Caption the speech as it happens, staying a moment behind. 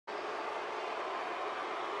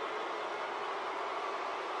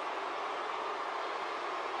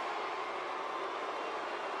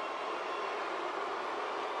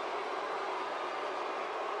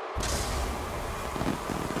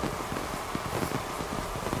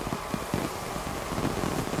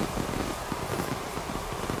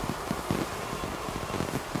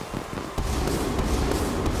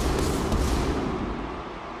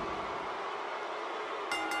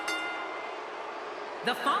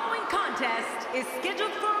following contest is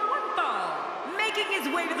scheduled for one fall, making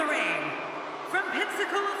his way to the ring. From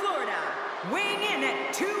Pensacola, Florida, weighing in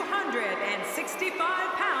at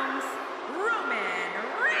 265 pounds, Roman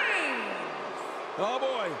Reigns. Oh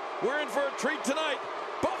boy, we're in for a treat tonight.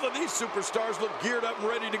 Both of these superstars look geared up and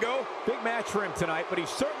ready to go. Big match for him tonight, but he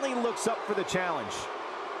certainly looks up for the challenge.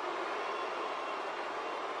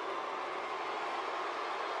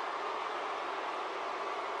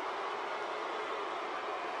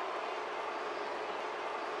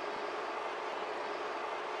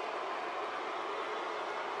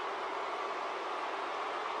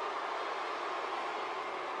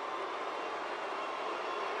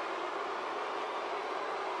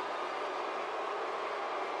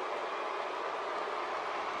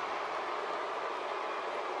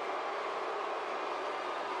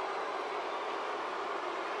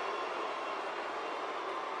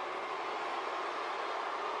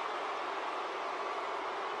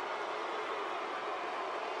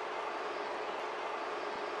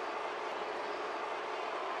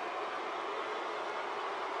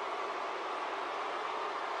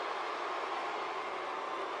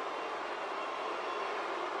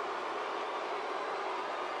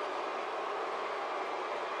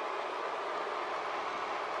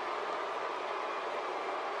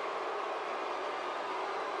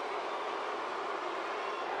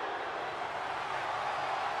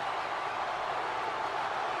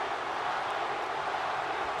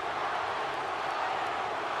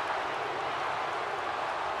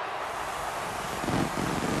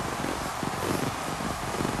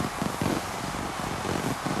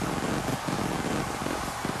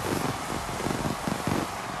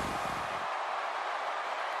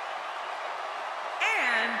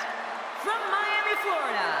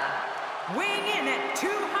 Weighing in at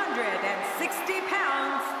 260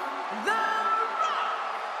 pounds, The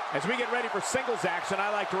Rock. As we get ready for singles action, I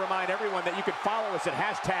like to remind everyone that you can follow us at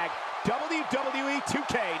hashtag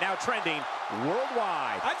WWE2K, now trending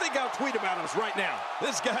worldwide. I think I'll tweet about us right now.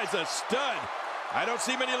 This guy's a stud. I don't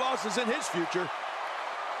see many losses in his future.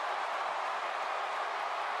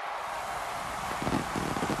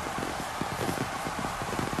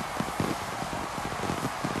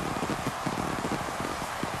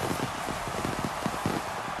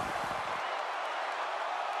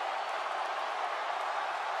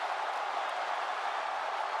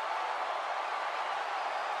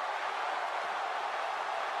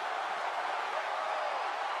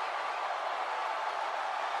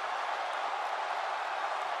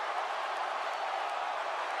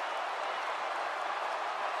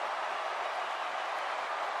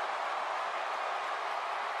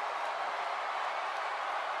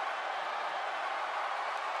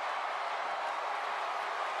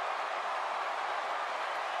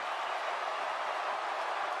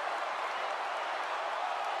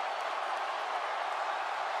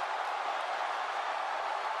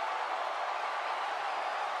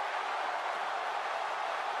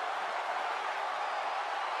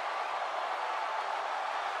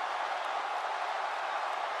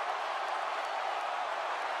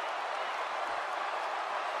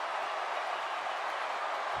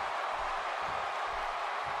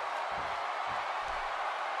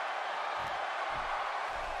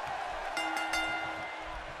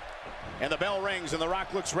 And the bell rings, and The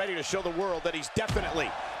Rock looks ready to show the world that he's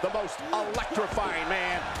definitely the most electrifying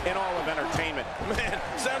man in all of entertainment. Man,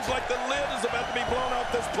 sounds like the lid is about to be blown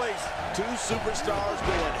off this place. Two superstars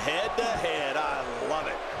going head-to-head. I love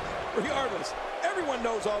it. Regardless, everyone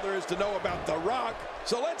knows all there is to know about The Rock,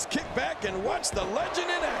 so let's kick back and watch the legend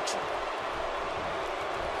in action.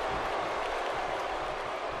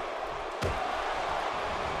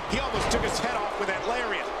 He almost took his head off with that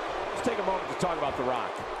lariat. Let's take a moment to talk about The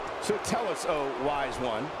Rock. So tell us, oh wise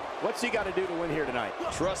one, what's he got to do to win here tonight?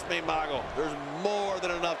 Trust me, Moggle, there's more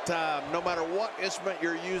than enough time. No matter what instrument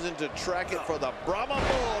you're using to track it for the Brahma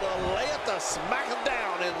Bull to lay it to smack him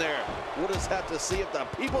down in there. We'll just have to see if the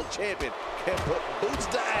People Champion can put boots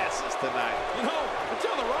to asses tonight. You know,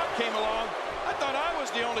 until The Rock came along, I thought I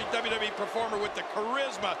was the only WWE performer with the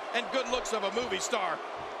charisma and good looks of a movie star.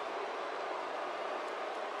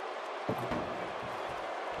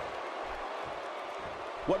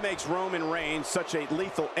 What makes Roman Reigns such a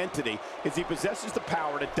lethal entity is he possesses the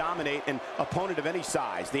power to dominate an opponent of any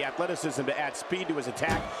size, the athleticism to add speed to his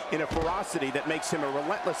attack, and a ferocity that makes him a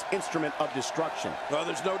relentless instrument of destruction. Well,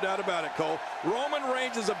 there's no doubt about it, Cole. Roman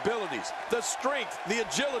Reigns' abilities, the strength, the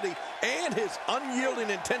agility, and his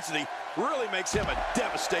unyielding intensity really makes him a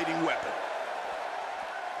devastating weapon.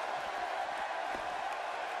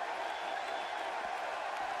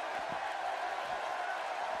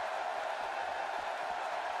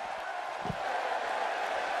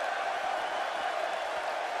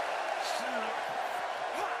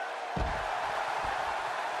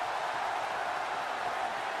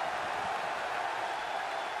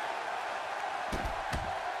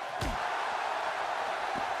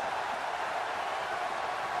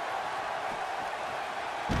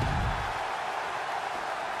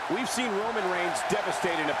 We've seen Roman Reigns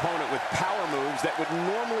devastate an opponent with power moves that would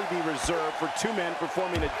normally be reserved for two men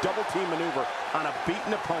performing a double team maneuver on a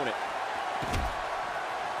beaten opponent.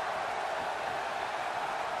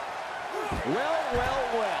 Well.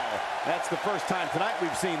 That's the first time tonight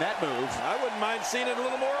we've seen that move. I wouldn't mind seeing it a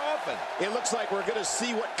little more often. It looks like we're going to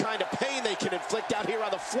see what kind of pain they can inflict out here on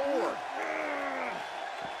the floor.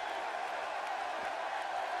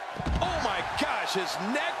 Oh my gosh, his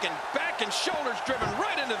neck and back and shoulders driven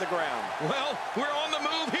right into the ground. Well, we're on the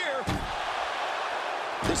move here.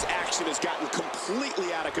 This action has gotten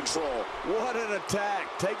completely out of control. What an attack.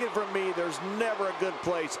 Take it from me, there's never a good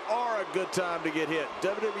place or a good time to get hit.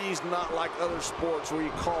 WWE's not like other sports where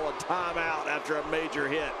you call a timeout after a major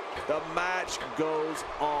hit. The match goes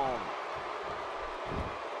on.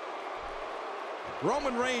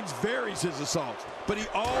 Roman Reigns varies his assaults, but he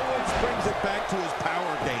always brings it back to his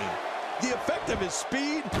power game. The effect of his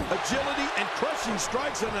speed, agility, and crushing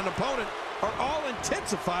strikes on an opponent are all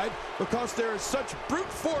intensified because there is such brute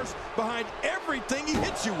force behind everything he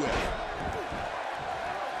hits you with.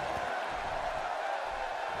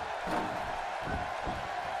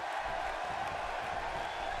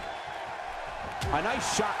 A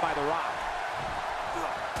nice shot by The Rock.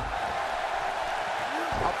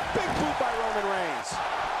 A big boot by Roman Reigns.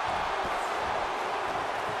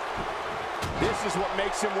 This is what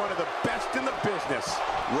makes him one of the best in the business.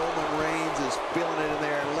 Roman Reigns is feeling it in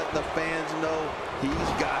there and letting the fans know he's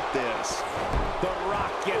got this. The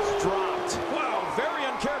Rock gets dropped. Wow, very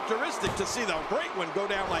uncharacteristic to see the great one go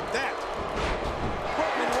down like that.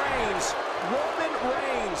 Roman Reigns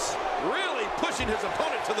Really pushing his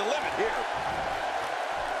opponent to the limit here.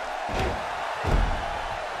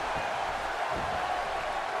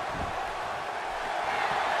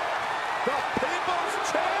 The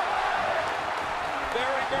People's Champ.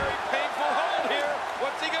 Very painful hold here.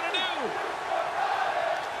 What's he gonna do?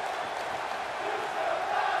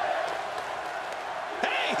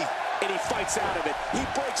 Hey! And he fights out of it. He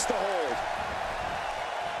breaks the hold.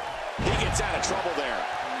 He gets out of trouble there.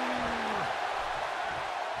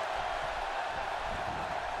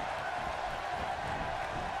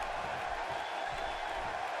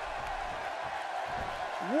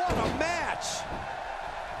 What a match!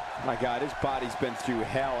 My God, his body's been through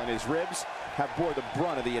hell, and his ribs have bore the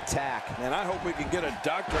brunt of the attack. And I hope we can get a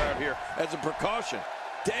doctor out here as a precaution.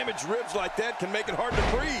 Damaged ribs like that can make it hard to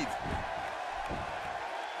breathe.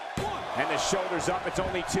 And the shoulders up, it's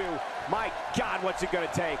only two. My God, what's it gonna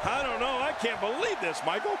take? I don't know, I can't believe this,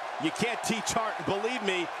 Michael. You can't teach art, and believe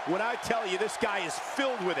me when I tell you this guy is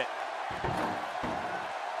filled with it.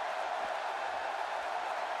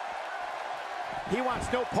 He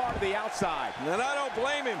wants no part of the outside. And I don't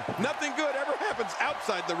blame him. Nothing good ever happens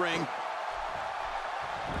outside the ring.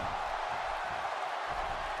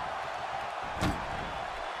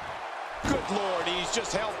 Good Lord, he's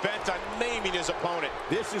just hell-bent on naming his opponent.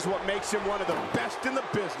 This is what makes him one of the best in the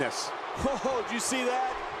business. Oh, did you see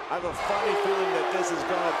that? I have a funny feeling that this is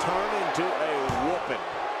going to turn into a whooping.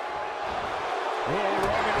 Oh,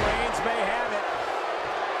 Roman Reigns may have it.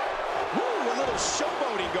 Woo, a little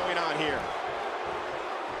showboating going on here.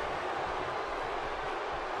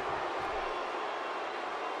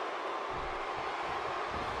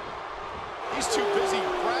 He's too busy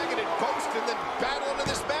bragging and boasting than battling in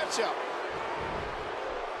this matchup.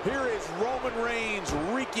 Here is Roman Reigns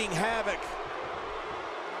wreaking havoc.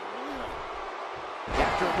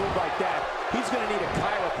 After a move like that, he's going to need a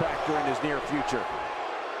chiropractor in his near future.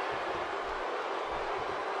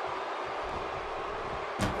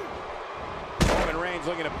 Roman Reigns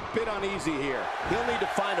looking a bit uneasy here. He'll need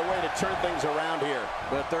to find a way to turn things around here.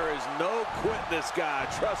 But there is no quitting this guy.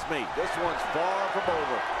 Trust me, this one's far from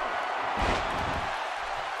over.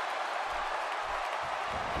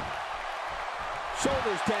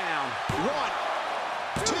 Shoulders down.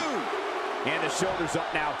 1, 2. And the shoulders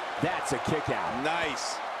up now. That's a kick out.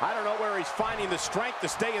 Nice. I don't know where he's finding the strength to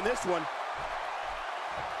stay in this one.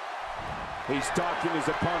 He's stalking his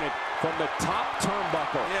opponent from the top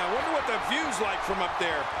turnbuckle. Yeah, I wonder what the view's like from up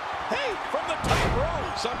there. Hey, from the top row.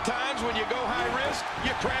 Sometimes when you go high risk,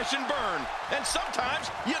 you crash and burn. And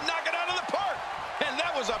sometimes you knock it out of the park. And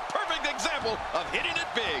that was a perfect example of hitting it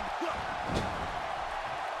big.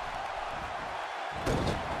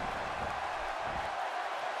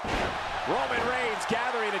 Roman Reigns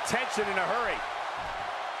gathering attention in a hurry.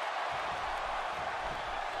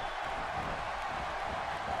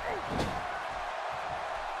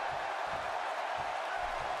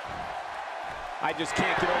 I just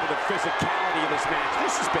can't get over the physicality of this match.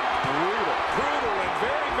 This has been brutal. Brutal and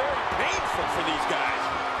very painful for these guys.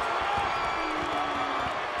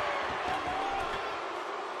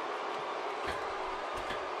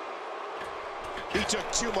 took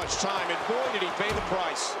too much time, and boy, did he pay the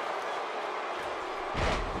price.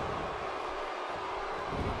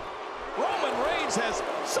 Roman Reigns has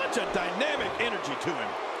such a dynamic energy to him.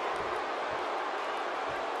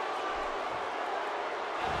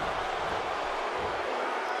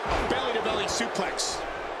 Belly-to-belly suplex.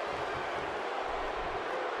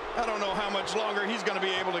 I don't know how much longer he's going to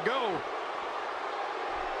be able to go.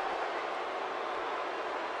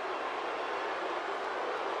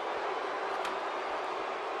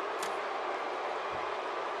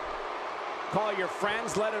 Call your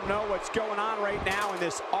friends, let them know what's going on right now in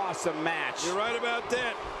this awesome match. You're right about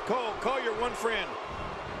that. Cole, call your one friend.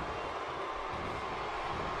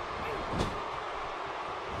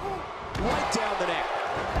 Right down the neck.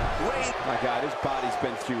 Wait. My God, his body's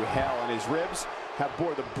been through hell, and his ribs have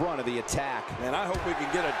bore the brunt of the attack. Man, I hope we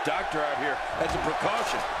can get a doctor out here as a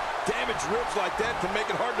precaution. Damaged ribs like that can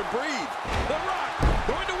make it hard to breathe. The Rock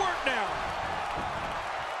going to work now.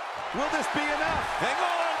 Will this be enough? Hang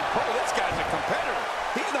on. Oh, this guy's a competitor.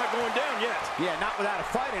 He's not going down yet. Yeah, not without a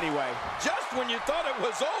fight anyway. Just when you thought it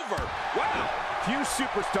was over. Wow. Few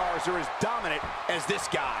superstars are as dominant as this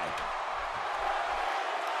guy.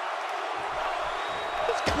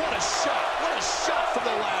 What a shot. What a shot from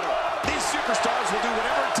the ladder. These superstars will do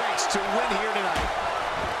whatever it takes to win here tonight.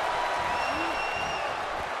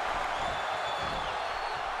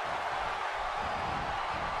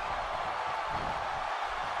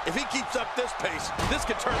 If he keeps up this pace, this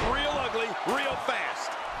could turn real ugly real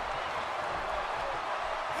fast.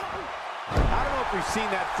 I don't know if we've seen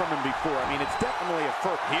that from him before. I mean, it's definitely a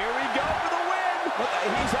first. Here we go for the win.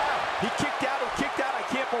 He's out. He kicked out and kicked out. I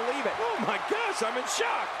can't believe it. Oh, my gosh, I'm in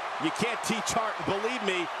shock. You can't teach heart, and believe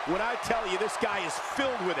me when I tell you this guy is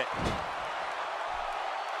filled with it.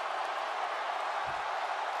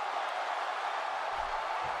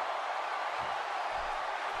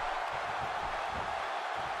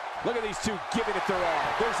 Look at these two giving it their all.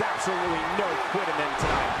 There's absolutely no quitting them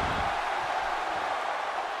tonight.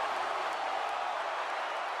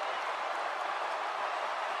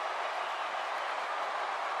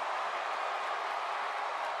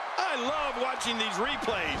 I love watching these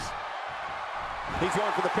replays. He's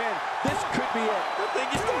going for the pin. This could be it. I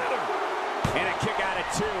think he's got him. And a kick out at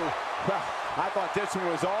 2. Well, I thought this one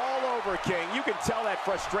was all over, King. You can tell that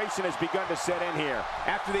frustration has begun to set in here.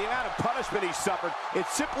 After the amount of punishment he suffered,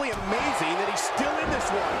 it's simply amazing that he's still in this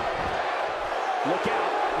one. Look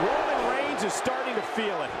out. Roman Reigns is starting to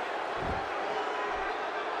feel it.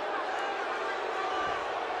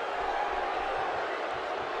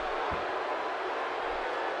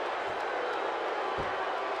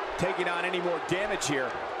 Taking on any more damage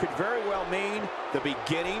here could very well mean the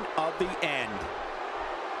beginning of the end.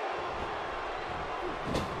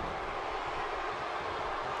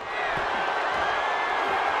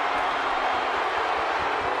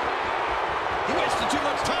 He wasted too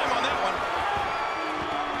much time on that one.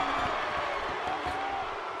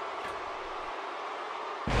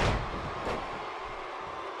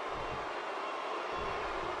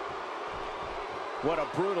 What a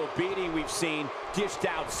brutal beating we've seen dished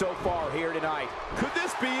out so far here tonight. Could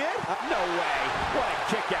this be it? No way. What a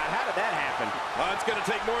kick out. How did that happen? It's going to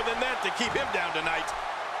take more than that to keep him down tonight.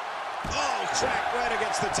 Oh, track right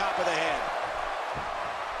against the top of the head.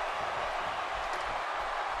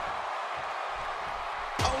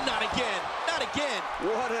 Oh, not again. Not again.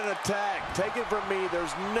 What an attack. Take it from me,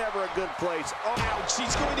 there's never a good place. Oh, ouch.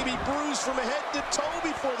 He's going to be bruised from head to toe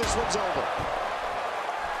before this one's over.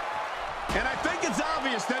 And I think it's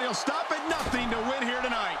obvious that he'll stop at nothing to win here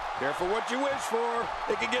tonight. Careful what you wish for.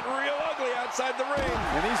 It can get real ugly outside the ring.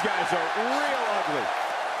 And these guys are real ugly.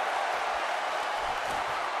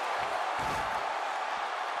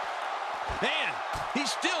 Man,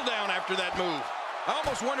 he's still down after that move. I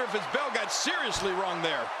almost wonder if his bell got seriously wrong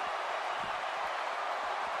there.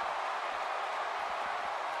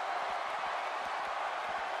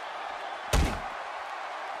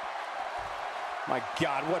 My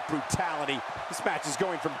God, what brutality. This match is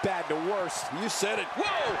going from bad to worse. You said it.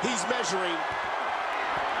 Whoa! He's measuring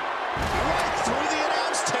right through the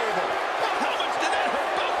announce table. How much did that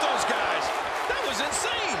hurt both those guys? That was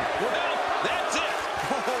insane. Well, that's it.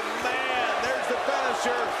 Oh, man, there's the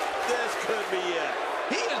finisher. This could be it.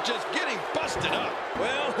 He is just getting busted up.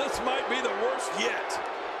 Well, this might be the worst yet.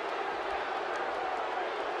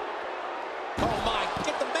 Oh, my.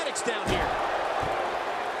 Get the medics down here.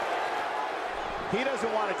 He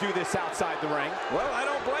doesn't want to do this outside the ring. Well, I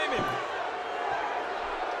don't blame him.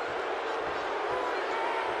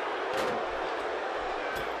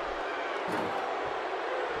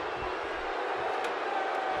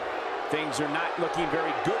 Things are not looking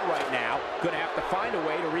very good right now. Gonna have to find a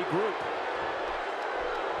way to regroup.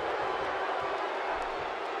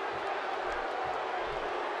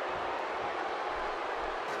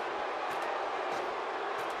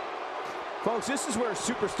 Folks, this is where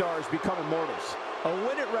superstars become immortals. A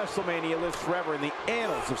win at WrestleMania lives forever in the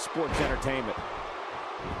annals of sports entertainment.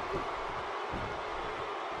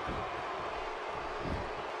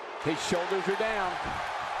 His shoulders are down.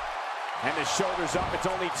 And the shoulders up, it's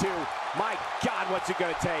only 2. My God, what's it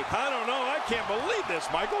gonna take? I don't know, I can't believe this,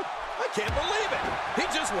 Michael. I can't believe it. He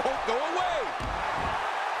just won't go away.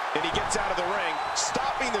 And he gets out of the ring,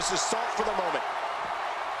 stopping this assault for the moment.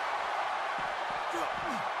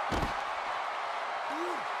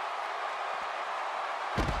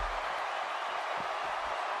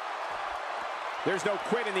 There's no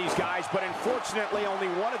quit in these guys, but unfortunately only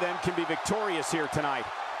one of them can be victorious here tonight.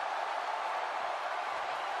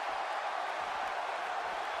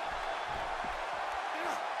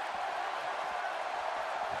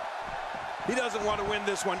 He doesn't want to win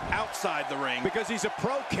this one outside the ring. Because he's a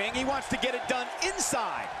pro king, he wants to get it done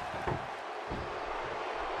inside.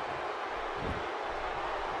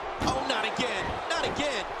 Oh, not again, not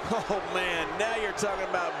again. Oh, man, now you're talking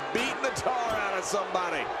about beating the tar out of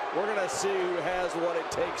somebody. We're going to see who has what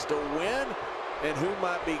it takes to win and who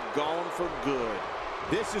might be gone for good.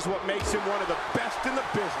 This is what makes him one of the best in the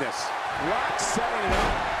business. Rock setting it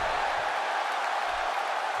up.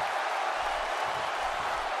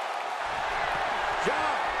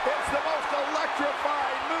 John, it's the most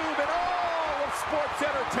electrifying move in all of sports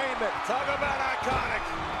entertainment. Talk about iconic.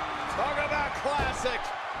 Talk about classic.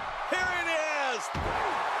 Here it is.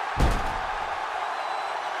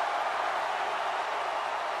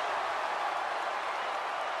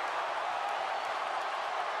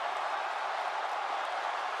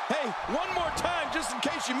 Hey, one more time, just in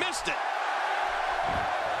case you missed it.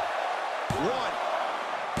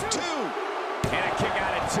 1, 2. And a kick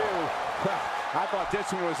out at 2. I thought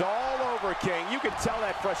this one was all over, King. You can tell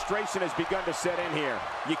that frustration has begun to set in here.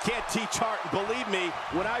 You can't teach heart, and believe me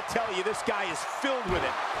when I tell you this guy is filled with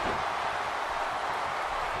it.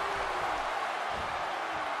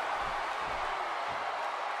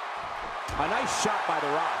 A nice shot by The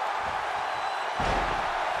Rock.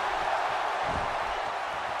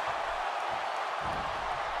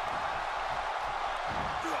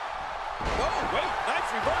 Oh, wait, nice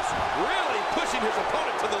reversal. Really pushing his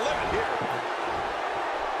opponent to the limit here.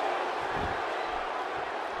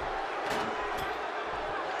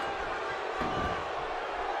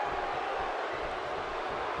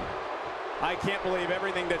 I can't believe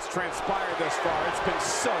everything that's transpired thus far. It's been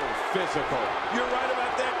so physical. You're right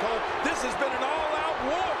about that, Cole. This has been an all-out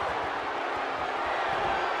war.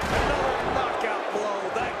 Another knockout blow.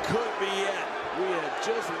 That could be it. We have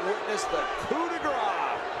just witnessed the coup de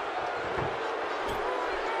grace.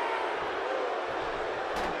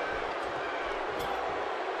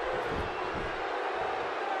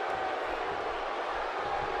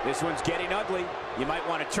 This one's getting ugly. You might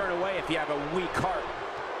want to turn away if you have a weak heart.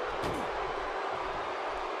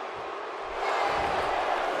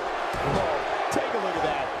 Oh, take a look at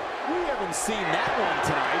that. We haven't seen that one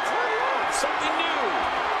tonight. Something new.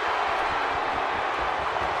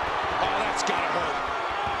 Oh, that's gotta hurt.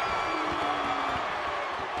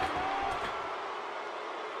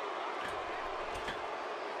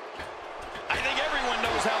 I think everyone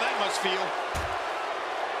knows how that must feel.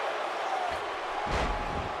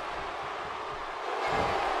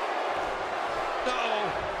 Uh-oh,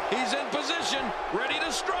 he's in position, ready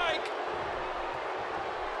to strike.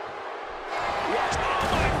 Oh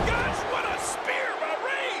my gosh, what a spear by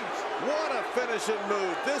Reigns! What a finishing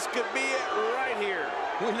move. This could be it right here.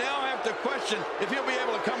 We now have to question if he'll be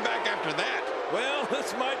able to come back after that. Well,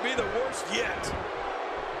 this might be the worst yet.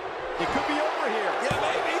 It could be over here. Yeah,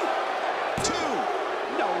 maybe. 2.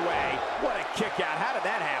 No way. What a kick out. How did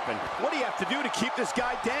that happen? What do you have to do to keep this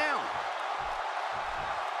guy down?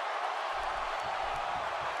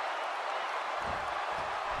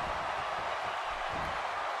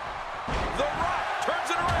 The Rock turns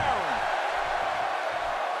it around.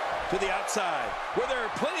 To the outside, where there are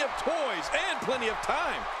plenty of toys and plenty of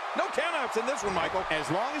time. No countouts in this one, Michael. As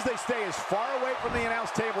long as they stay as far away from the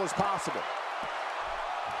announce table as possible.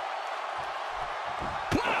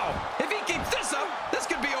 Wow! If he keeps this up, this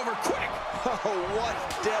could be over quick. Oh, what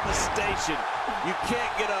devastation. You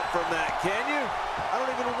can't get up from that, can you? I don't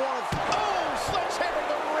even want to... Oh, sledgehammer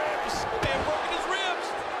to the ribs. Man, broken his ribs.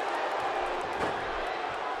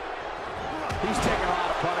 He's taking a lot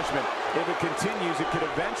of punishment. If it continues, it could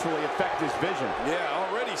eventually affect his vision. Yeah,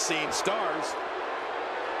 already seeing stars.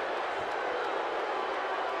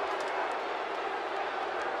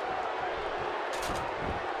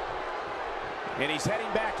 And he's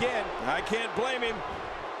heading back in. I can't blame him.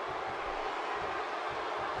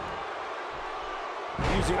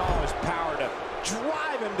 Using all his power to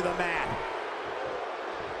drive him to the mat.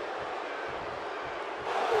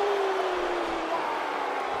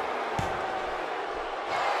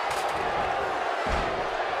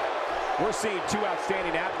 We're seeing two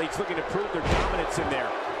outstanding athletes looking to prove their dominance in there,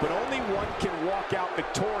 but only one can walk out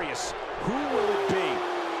victorious. Who will it be?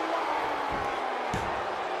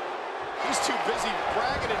 He's too busy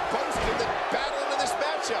bragging and boasting than battling in this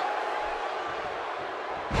matchup.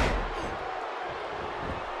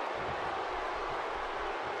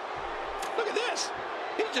 Look at this.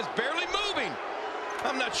 He's just barely moving.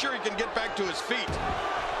 I'm not sure he can get back to his feet.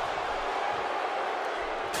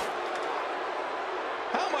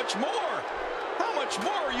 How much more? How much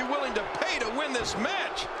more are you willing to pay to win this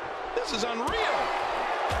match? This is unreal.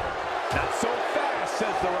 Not so fast,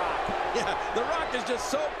 says The Rock. Yeah, The Rock is just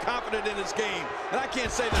so confident in his game, and I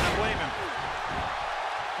can't say that I blame him.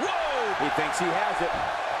 Whoa! He thinks he has it.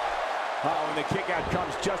 Oh, and the kick out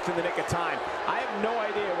comes just in the nick of time. I have no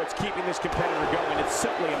idea what's keeping this competitor going. It's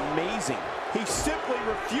simply amazing. He simply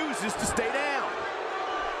refuses to stay down.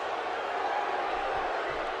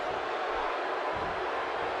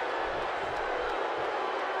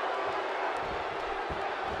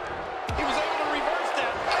 He was able to reverse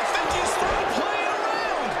that. I think he's still playing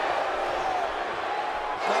around.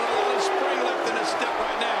 Not a lot of spring left in his step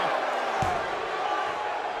right now.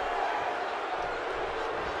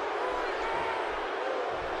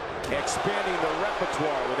 Expanding the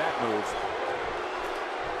repertoire with that move.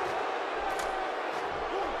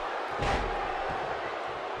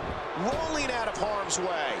 Rolling out of harm's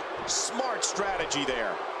way. Smart strategy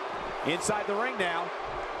there. Inside the ring now.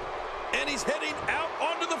 And he's heading out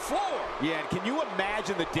onto the floor. Yeah, and can you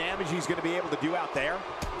imagine the damage he's going to be able to do out there?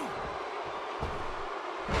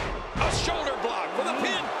 A shoulder block for the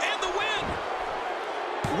pin and the win.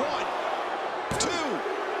 1, 2.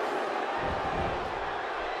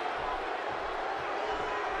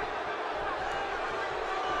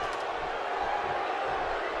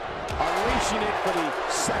 Unleashing it for the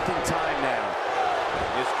second time now.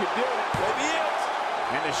 This could do it. Maybe it.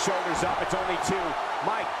 And the shoulders up. It's only 2.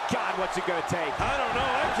 My God, what's it going to take? I don't know.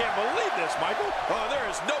 I can't believe this, Michael. Oh, there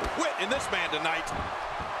is no quit in this man tonight.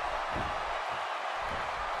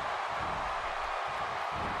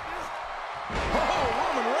 Oh,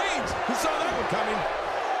 Roman Reigns. He saw that one coming.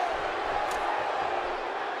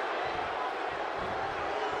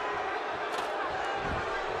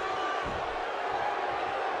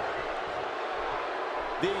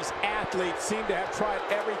 These athletes seem to have tried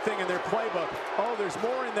everything in their playbook. Oh, there's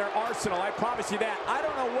more in their arsenal, I promise you that. I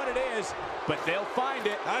don't know what it is, but they'll find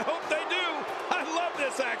it. I hope they do. I love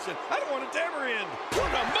this action. I don't want it to ever end.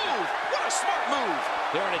 What a move. What a smart move.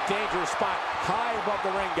 They're in a dangerous spot high above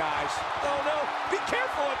the ring, guys. Oh, no. Be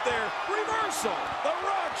careful up there. Reversal. The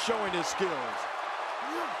Rock showing his skills.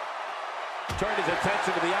 Turned his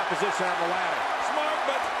attention to the opposition on the ladder. Smart,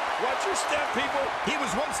 but watch your step, people. He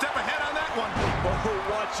was one step ahead on that one. Oh,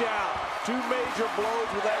 watch out. 2 major blows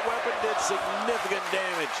with that weapon did significant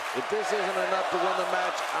damage. If this isn't enough to win the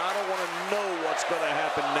match, I don't want to know what's going to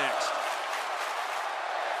happen next.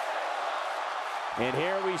 And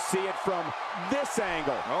here we see it from this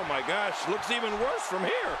angle. Oh, my gosh. Looks even worse from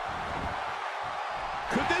here.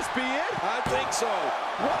 Could this be it? I think so.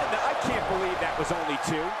 I can't believe that was only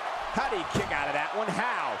 2. How do you kick out of that one?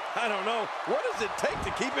 How? I don't know. What does it take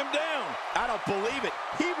to keep him down? I don't believe it.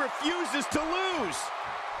 He refuses to lose.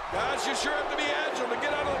 Guys, you sure have to be agile to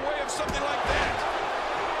get out of the way of something like that.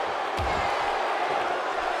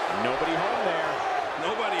 Nobody home there.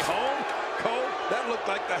 Nobody home? Cole, that looked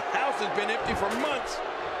like the house has been empty for months.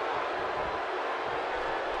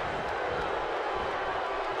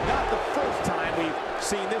 Not the first time we've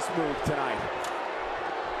seen this move tonight.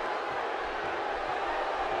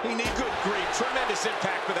 He needs good grief. Tremendous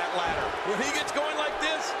impact for that ladder. When he gets going like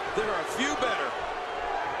this, there are a few better.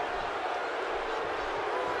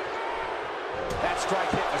 That strike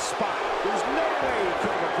hit the spot. There's no way he could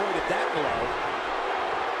have avoided that blow.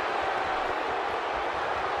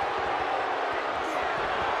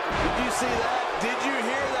 Did you see that? Did you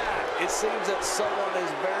hear that? It seems that someone is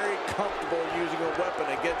very comfortable using a weapon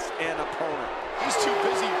against an opponent. He's too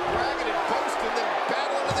busy bragging and boasting than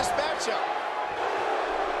battling in this matchup.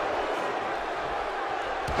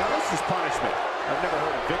 Now this is punishment. I've never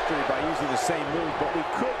heard of victory by using the same move, but we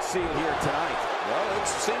could see it here tonight. Well, it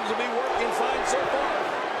seems to be working fine so far.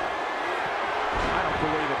 I don't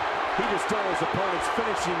believe it. He just stole his opponent's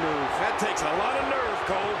finishing move. That takes a lot of nerve,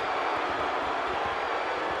 Cole.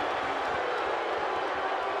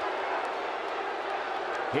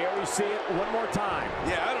 Here we see it one more time.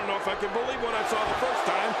 Yeah, I don't know if I can believe what I saw the first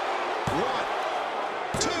time.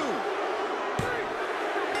 1, 2.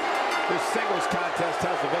 This singles contest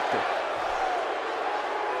has the victor.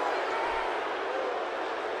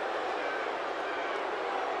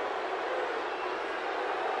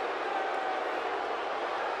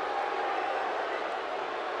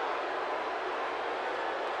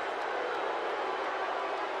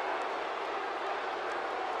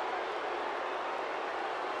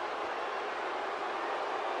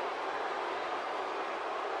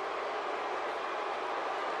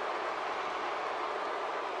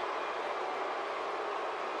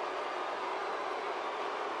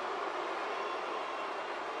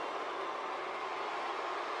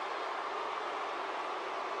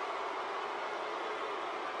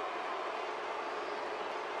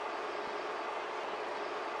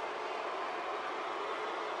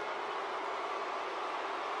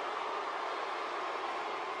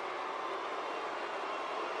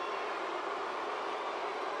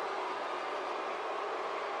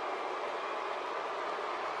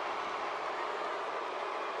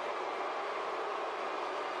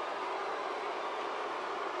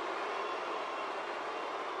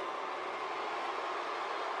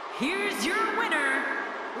 here's your winner,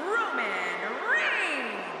 Roman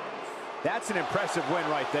Reigns. That's an impressive win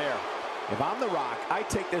right there. If I'm The Rock, I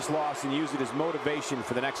take this loss and use it as motivation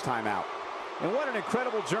for the next time out. And what an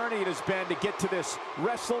incredible journey it has been to get to this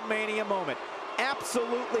WrestleMania moment.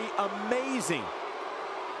 Absolutely amazing